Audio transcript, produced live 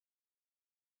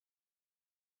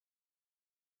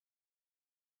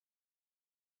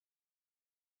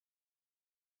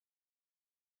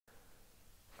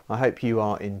I hope you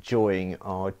are enjoying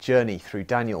our journey through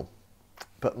Daniel.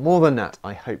 But more than that,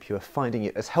 I hope you are finding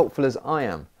it as helpful as I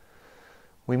am.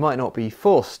 We might not be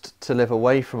forced to live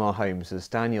away from our homes as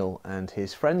Daniel and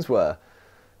his friends were.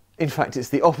 In fact, it's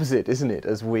the opposite, isn't it?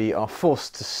 As we are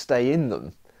forced to stay in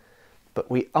them.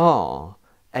 But we are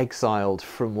exiled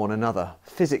from one another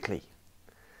physically.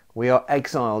 We are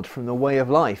exiled from the way of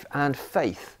life and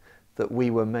faith that we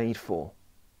were made for.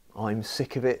 I'm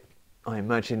sick of it. I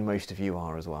imagine most of you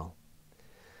are as well.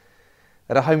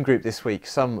 At a home group this week,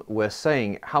 some were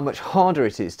saying how much harder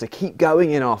it is to keep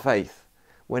going in our faith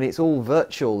when it's all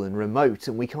virtual and remote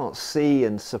and we can't see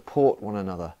and support one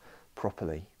another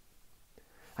properly.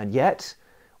 And yet,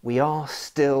 we are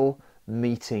still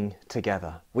meeting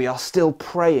together. We are still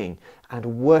praying and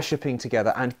worshipping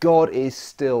together, and God is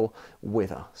still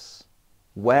with us,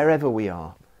 wherever we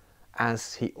are,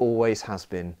 as He always has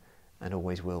been and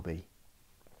always will be.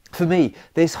 For me,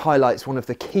 this highlights one of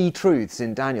the key truths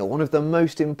in Daniel, one of the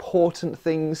most important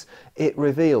things it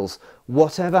reveals.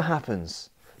 Whatever happens,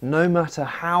 no matter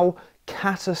how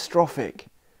catastrophic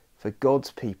for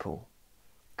God's people,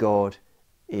 God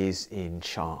is in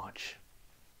charge.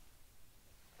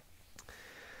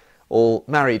 All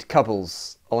married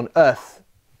couples on earth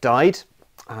died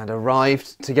and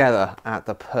arrived together at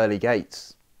the pearly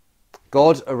gates.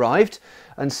 God arrived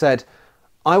and said,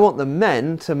 I want the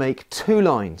men to make 2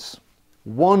 lines.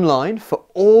 One line for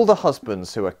all the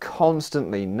husbands who are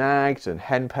constantly nagged and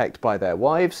henpecked by their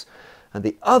wives, and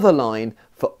the other line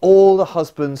for all the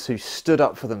husbands who stood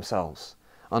up for themselves.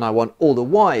 And I want all the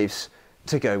wives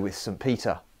to go with St.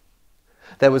 Peter.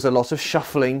 There was a lot of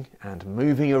shuffling and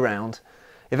moving around.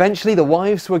 Eventually the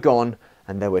wives were gone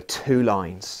and there were 2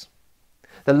 lines.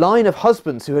 The line of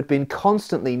husbands who had been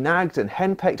constantly nagged and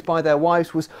henpecked by their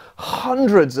wives was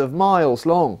hundreds of miles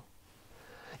long.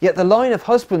 Yet the line of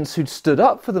husbands who'd stood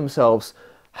up for themselves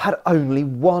had only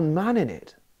 1 man in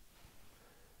it.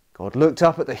 God looked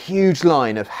up at the huge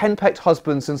line of henpecked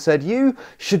husbands and said, you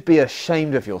should be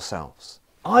ashamed of yourselves.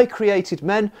 I created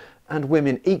men and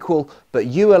women equal, but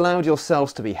you allowed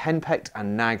yourselves to be henpecked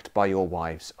and nagged by your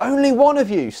wives. Only one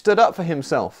of you stood up for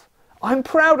himself. I'm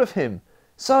proud of him.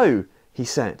 So, he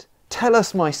said, tell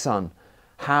us, my son,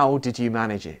 how did you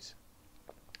manage it?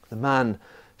 The man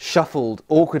shuffled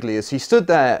awkwardly as he stood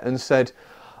there and said,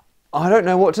 I don't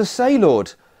know what to say,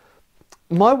 Lord.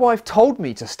 My wife told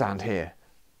me to stand here.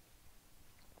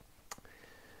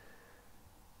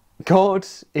 God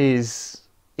is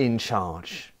in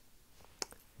charge,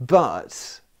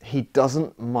 but he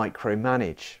doesn't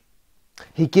micromanage.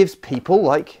 He gives people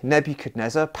like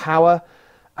Nebuchadnezzar power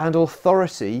and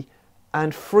authority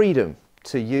and freedom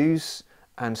to use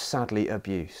and sadly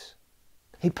abuse.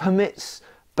 He permits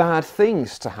bad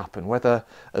things to happen, whether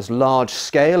as large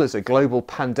scale as a global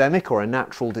pandemic or a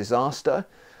natural disaster,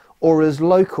 or as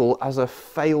local as a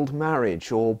failed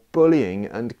marriage or bullying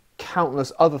and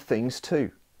countless other things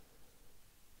too.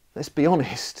 Let's be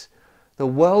honest, the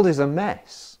world is a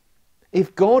mess.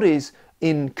 If God is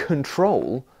in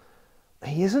control,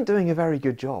 he isn't doing a very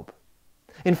good job.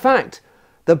 In fact,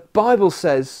 the Bible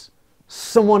says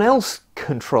someone else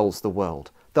controls the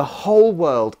world. The whole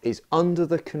world is under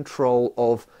the control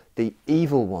of the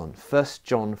evil one. 1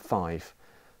 John 5,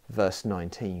 verse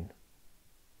 19.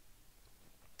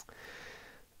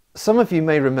 Some of you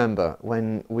may remember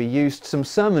when we used some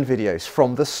sermon videos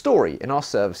from the story in our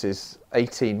services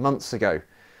 18 months ago,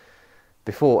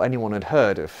 before anyone had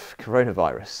heard of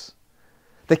coronavirus.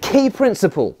 The key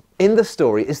principle in the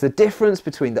story is the difference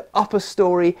between the upper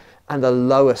story and the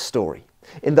lower story.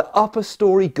 In the upper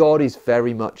story, God is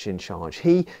very much in charge.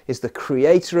 He is the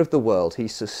creator of the world. He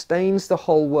sustains the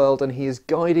whole world and he is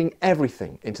guiding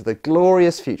everything into the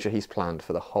glorious future he's planned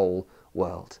for the whole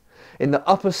world. In the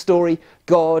upper story,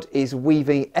 God is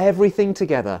weaving everything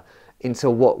together into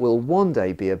what will one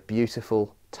day be a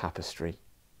beautiful tapestry.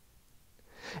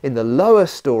 In the lower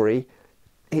story,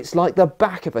 it's like the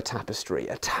back of a tapestry,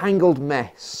 a tangled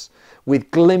mess with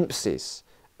glimpses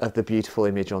of the beautiful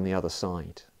image on the other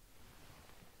side.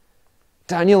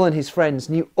 Daniel and his friends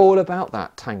knew all about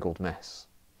that tangled mess,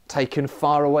 taken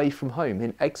far away from home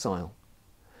in exile.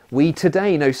 We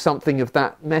today know something of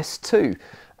that mess too,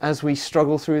 as we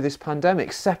struggle through this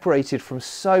pandemic, separated from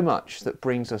so much that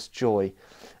brings us joy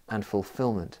and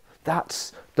fulfillment.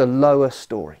 That's the lower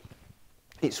story.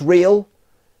 It's real,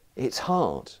 it's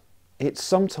hard, it's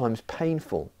sometimes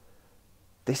painful.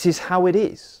 This is how it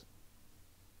is.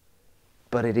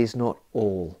 But it is not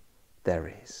all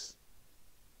there is.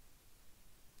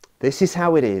 This is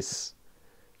how it is,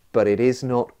 but it is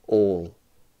not all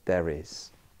there is.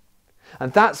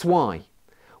 And that's why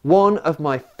One of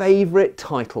my favourite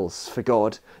titles for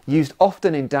God, used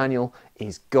often in Daniel,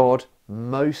 is God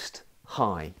Most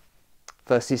High.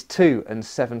 Verses 2 and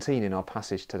 17 in our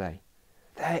passage today.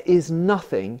 There is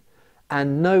nothing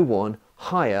and no one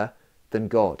higher than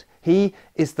God. He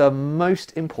is the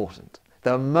most important,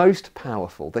 the most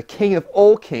powerful, the King of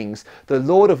all kings, the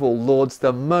Lord of all lords,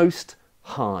 the Most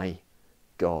High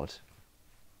God.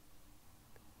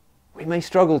 We may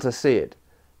struggle to see it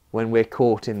when we're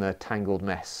caught in the tangled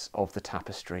mess of the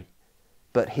tapestry,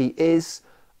 but he is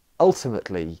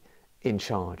ultimately in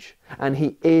charge, and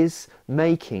he is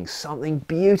making something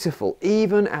beautiful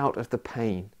even out of the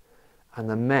pain and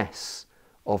the mess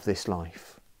of this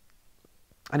life.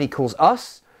 And he calls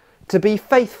us to be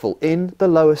faithful in the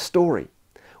lower story,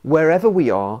 wherever we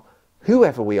are,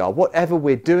 whoever we are, whatever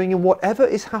we're doing and whatever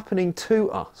is happening to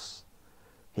us.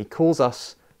 He calls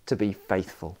us to be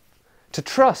faithful, to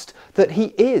trust that he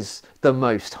is the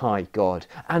Most High God,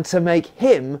 and to make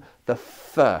him the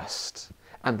first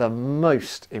and the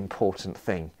most important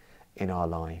thing in our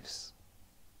lives.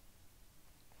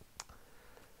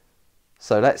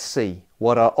 So let's see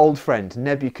what our old friend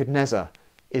Nebuchadnezzar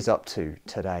is up to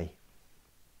today.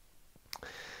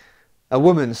 A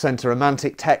woman sent a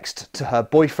romantic text to her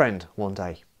boyfriend one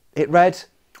day. It read,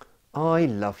 "I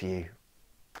love you.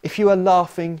 If you are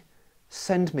laughing,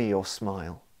 send me your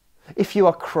smile. If you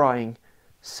are crying,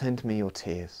 send me your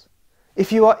tears.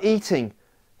 If you are eating,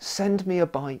 send me a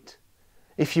bite.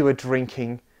 If you are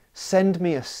drinking, send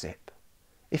me a sip.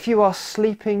 If you are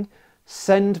sleeping,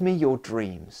 send me your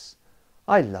dreams.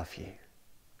 I love you."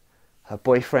 Her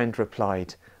boyfriend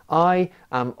replied, "I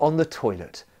am on the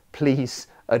toilet. Please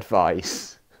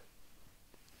advise."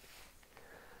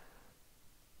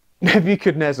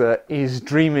 Nebuchadnezzar is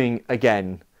dreaming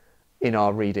again in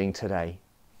our reading today.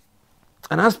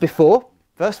 And as before,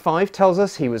 verse 5 tells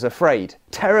us he was afraid,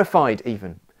 terrified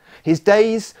even. His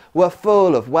days were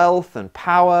full of wealth and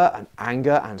power and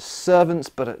anger and servants,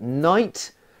 but at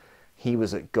night he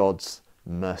was at God's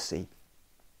mercy.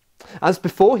 As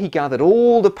before, he gathered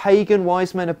all the pagan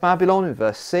wise men of Babylon in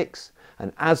verse 6,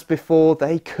 and as before,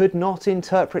 they could not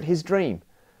interpret his dream,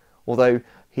 although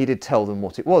he did tell them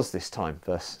what it was this time,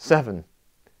 verse 7.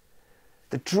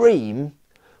 The dream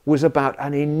was about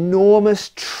an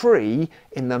enormous tree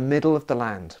in the middle of the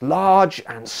land, large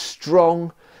and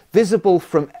strong, visible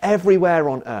from everywhere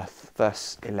on earth,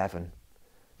 verse 11.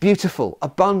 Beautiful,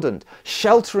 abundant,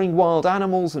 sheltering wild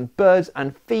animals and birds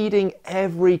and feeding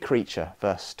every creature,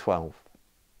 verse 12.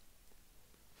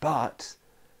 But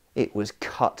it was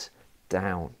cut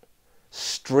down,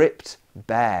 stripped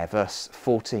bare, verse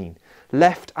 14,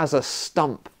 left as a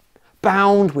stump,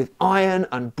 bound with iron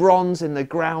and bronze in the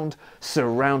ground,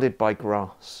 surrounded by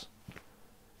grass.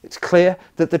 It's clear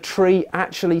that the tree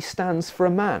actually stands for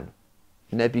a man,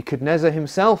 Nebuchadnezzar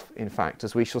himself, in fact,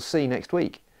 as we shall see next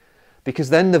week. Because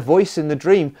then the voice in the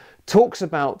dream talks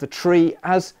about the tree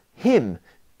as him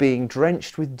being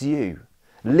drenched with dew,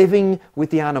 living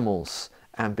with the animals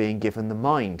and being given the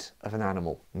mind of an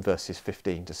animal in verses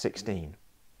 15 to 16.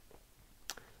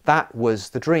 That was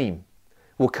the dream.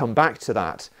 We'll come back to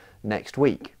that next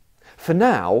week. For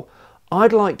now,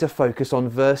 I'd like to focus on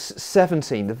verse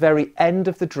 17, the very end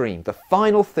of the dream, the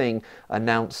final thing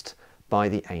announced by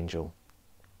the angel.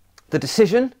 The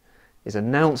decision is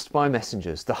announced by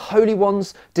messengers. The holy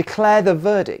ones declare the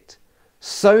verdict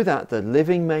so that the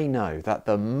living may know that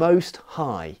the Most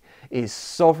High is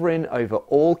sovereign over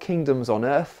all kingdoms on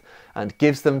earth and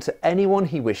gives them to anyone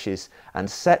he wishes and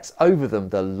sets over them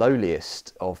the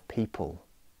lowliest of people.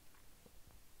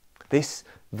 This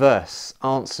verse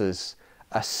answers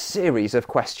a series of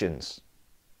questions.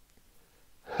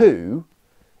 Who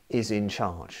is in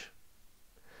charge?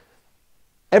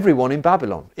 Everyone in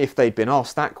Babylon, if they'd been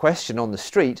asked that question on the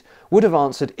street, would have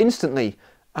answered instantly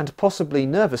and possibly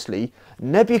nervously,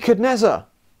 Nebuchadnezzar.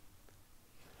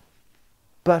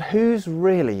 But who's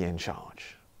really in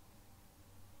charge?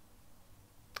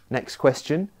 Next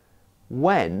question,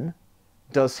 when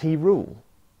does he rule?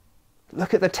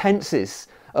 Look at the tenses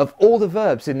of all the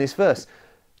verbs in this verse.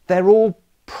 They're all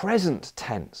present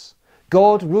tense.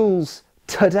 God rules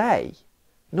today,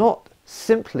 not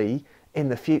simply in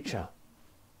the future.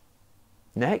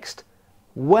 Next,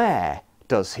 where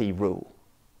does he rule?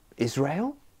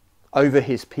 Israel? Over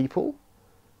his people?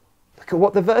 Look at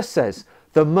what the verse says.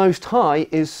 The Most High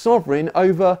is sovereign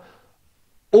over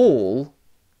all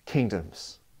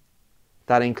kingdoms.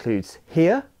 That includes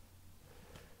here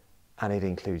and it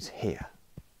includes here.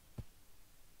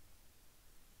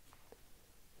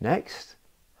 Next,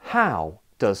 how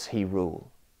does he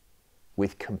rule?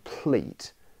 With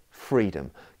complete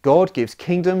freedom. God gives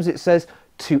kingdoms, it says,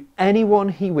 to anyone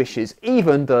he wishes,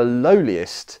 even the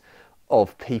lowliest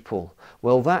of people.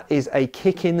 Well, that is a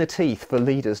kick in the teeth for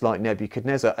leaders like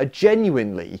Nebuchadnezzar, a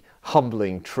genuinely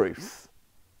humbling truth.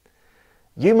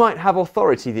 You might have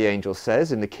authority, the angel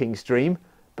says in the king's dream,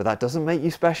 but that doesn't make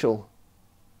you special.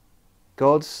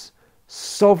 God's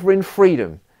sovereign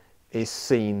freedom is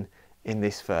seen in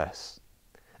this verse.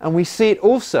 And we see it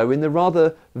also in the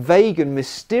rather vague and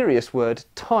mysterious word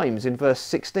times in verse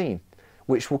 16,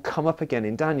 which will come up again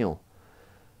in Daniel.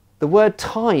 The word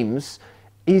times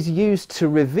is used to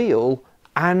reveal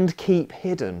and keep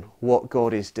hidden what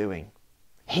God is doing.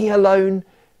 He alone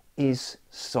is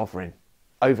sovereign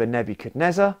over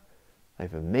Nebuchadnezzar,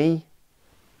 over me,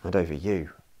 and over you.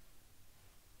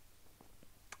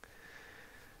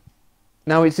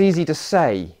 Now, it's easy to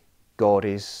say God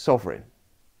is sovereign.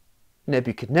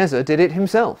 Nebuchadnezzar did it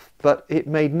himself, but it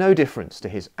made no difference to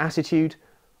his attitude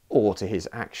or to his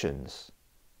actions.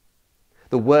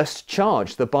 The worst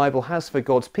charge the Bible has for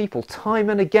God's people time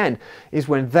and again is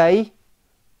when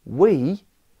we,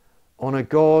 honour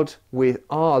God with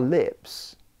our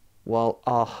lips while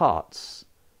our hearts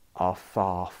are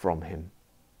far from him.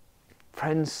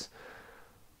 Friends,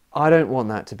 I don't want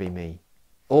that to be me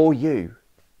or you.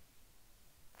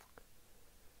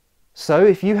 So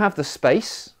if you have the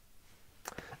space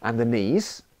and the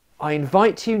knees, I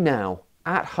invite you now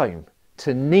at home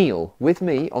to kneel with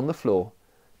me on the floor,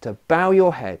 to bow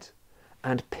your head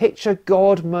and picture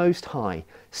God Most High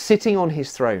sitting on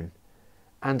his throne,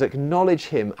 and acknowledge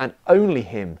him and only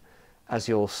him as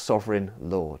your sovereign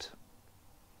Lord.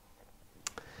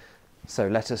 So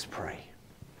let us pray.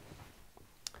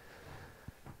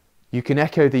 You can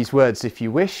echo these words if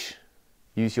you wish,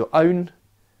 use your own,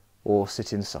 or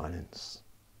sit in silence.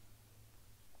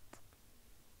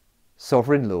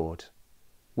 Sovereign Lord,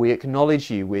 we acknowledge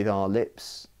you with our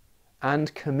lips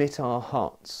and commit our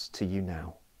hearts to you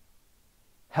now.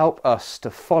 Help us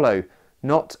to follow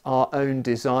not our own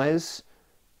desires,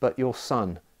 but your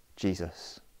Son,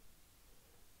 Jesus.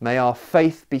 May our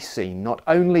faith be seen not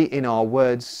only in our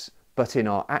words, but in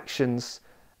our actions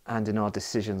and in our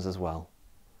decisions as well.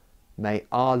 May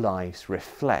our lives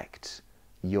reflect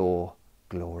your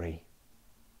glory.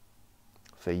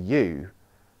 For you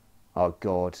are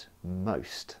God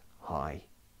Most High.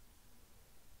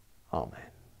 Amen.